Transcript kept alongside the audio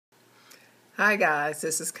Hi guys,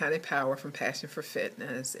 this is Connie Power from Passion for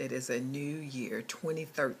Fitness. It is a new year,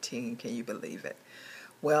 2013. Can you believe it?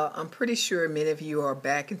 Well, I'm pretty sure many of you are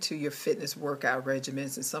back into your fitness workout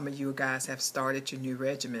regimens, and some of you guys have started your new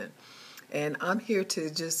regimen. And I'm here to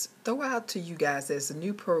just throw out to you guys there's a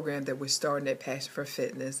new program that we're starting at Passion for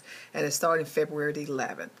Fitness, and it's starting February the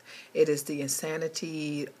 11th. It is the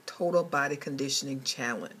Insanity Total Body Conditioning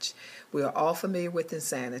Challenge. We are all familiar with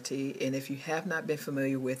Insanity, and if you have not been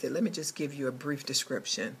familiar with it, let me just give you a brief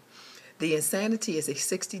description. The Insanity is a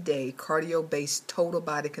 60-day cardio-based total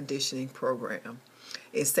body conditioning program.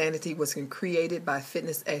 Insanity was created by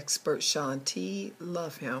fitness expert Shaun T.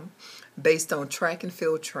 Love him, based on track and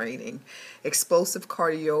field training, explosive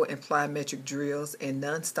cardio and plyometric drills, and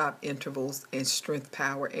non-stop intervals and strength,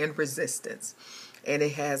 power, and resistance. And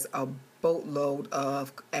it has a boatload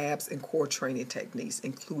of abs and core training techniques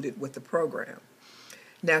included with the program.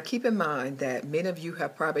 Now keep in mind that many of you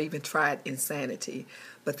have probably even tried Insanity,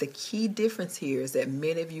 but the key difference here is that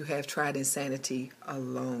many of you have tried Insanity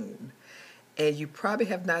alone. And you probably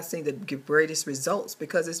have not seen the greatest results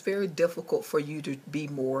because it's very difficult for you to be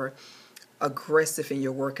more aggressive in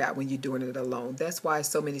your workout when you're doing it alone. That's why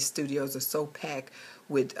so many studios are so packed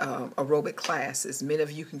with aerobic classes. Many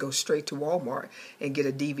of you can go straight to Walmart and get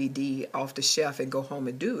a DVD off the shelf and go home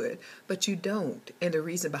and do it, but you don't. And the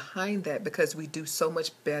reason behind that, because we do so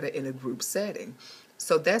much better in a group setting.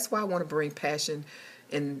 So that's why I want to bring Passion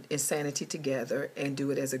and Insanity together and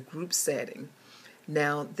do it as a group setting.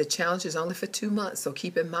 Now, the challenge is only for 2 months, so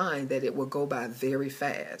keep in mind that it will go by very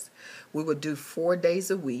fast. We will do 4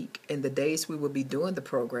 days a week, and the days we will be doing the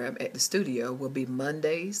program at the studio will be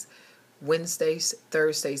Mondays, Wednesdays,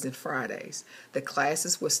 Thursdays, and Fridays. The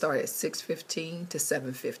classes will start at 6:15 to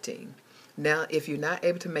 7:15. Now, if you're not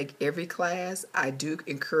able to make every class, I do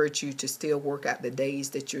encourage you to still work out the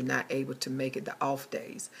days that you're not able to make it, the off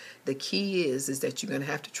days. The key is that you're going to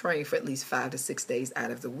have to train for at least 5 to 6 days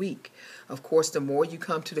out of the week. Of course, the more you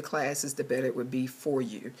come to the classes, the better it would be for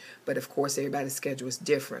you. But of course, everybody's schedule is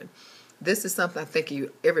different. This is something I think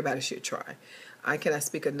everybody should try. I cannot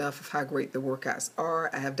speak enough of how great the workouts are.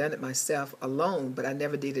 I have done it myself alone, but I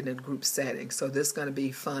never did it in a group setting. So this is going to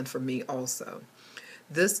be fun for me also.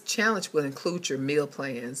 This challenge will include your meal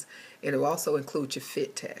plans, and it will also include your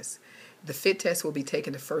fit test. The fit test will be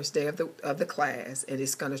taken the first day of the class, and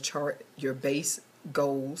it's going to chart your base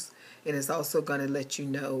goals, and it's also going to let you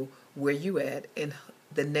know where you at. And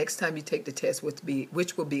the next time you take the test, which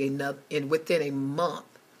will be within a month,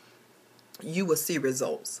 you will see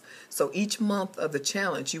results. So each month of the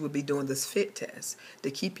challenge, you will be doing this fit test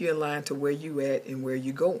to keep you in line to where you at and where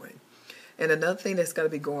you're going. And another thing that's going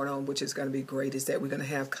to be going on, which is going to be great, is that we're going to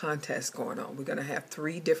have contests going on. We're going to have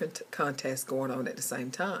 3 different contests going on at the same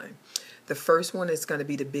time. The first one is going to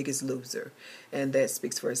be the biggest loser, and that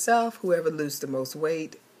speaks for itself. Whoever loses the most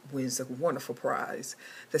weight wins a wonderful prize.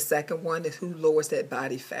 The second one is who lowers that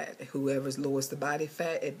body fat. Whoever lowers the body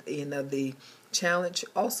fat at the end of the challenge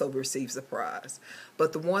also receives a prize.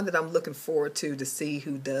 But the one that I'm looking forward to see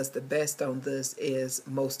who does the best on this is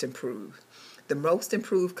Most Improved. The Most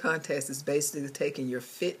Improved contest is basically taking your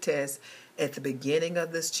fit test at the beginning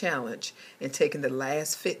of this challenge and taking the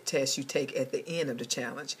last fit test you take at the end of the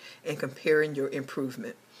challenge and comparing your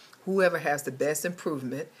improvement. Whoever has the best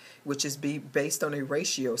improvement, which is based on a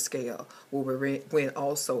ratio scale, will win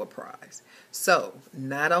also a prize. So,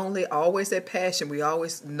 not only always at Passion, we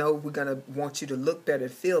always know we're going to want you to look better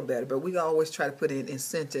and feel better, but we always try to put in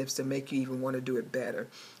incentives to make you even want to do it better.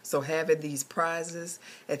 So having these prizes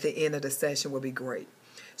at the end of the session will be great.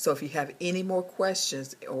 So if you have any more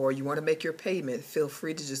questions or you want to make your payment, feel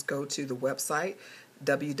free to just go to the website,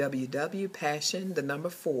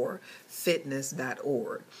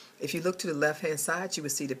 www.passion4fitness.org. If you look to the left-hand side, you will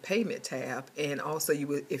see the payment tab, and also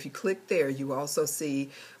if you click there, you will also see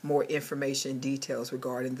more information and details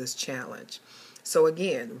regarding this challenge. So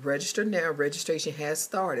again, register now. Registration has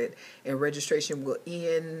started, and registration will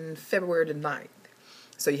end February the 9th.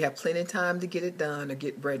 So you have plenty of time to get it done or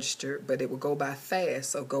get registered, but it will go by fast,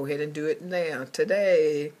 so go ahead and do it now,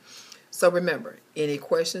 today. So remember, any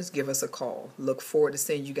questions, give us a call. Look forward to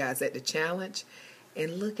seeing you guys at the challenge.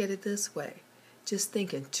 And look at it this way. Just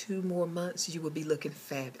think in 2 more months, you will be looking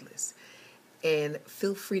fabulous. And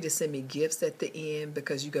feel free to send me gifts at the end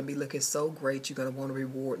because you're going to be looking so great. You're going to want to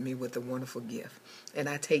reward me with a wonderful gift. And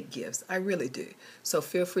I take gifts. I really do. So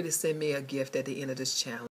feel free to send me a gift at the end of this challenge.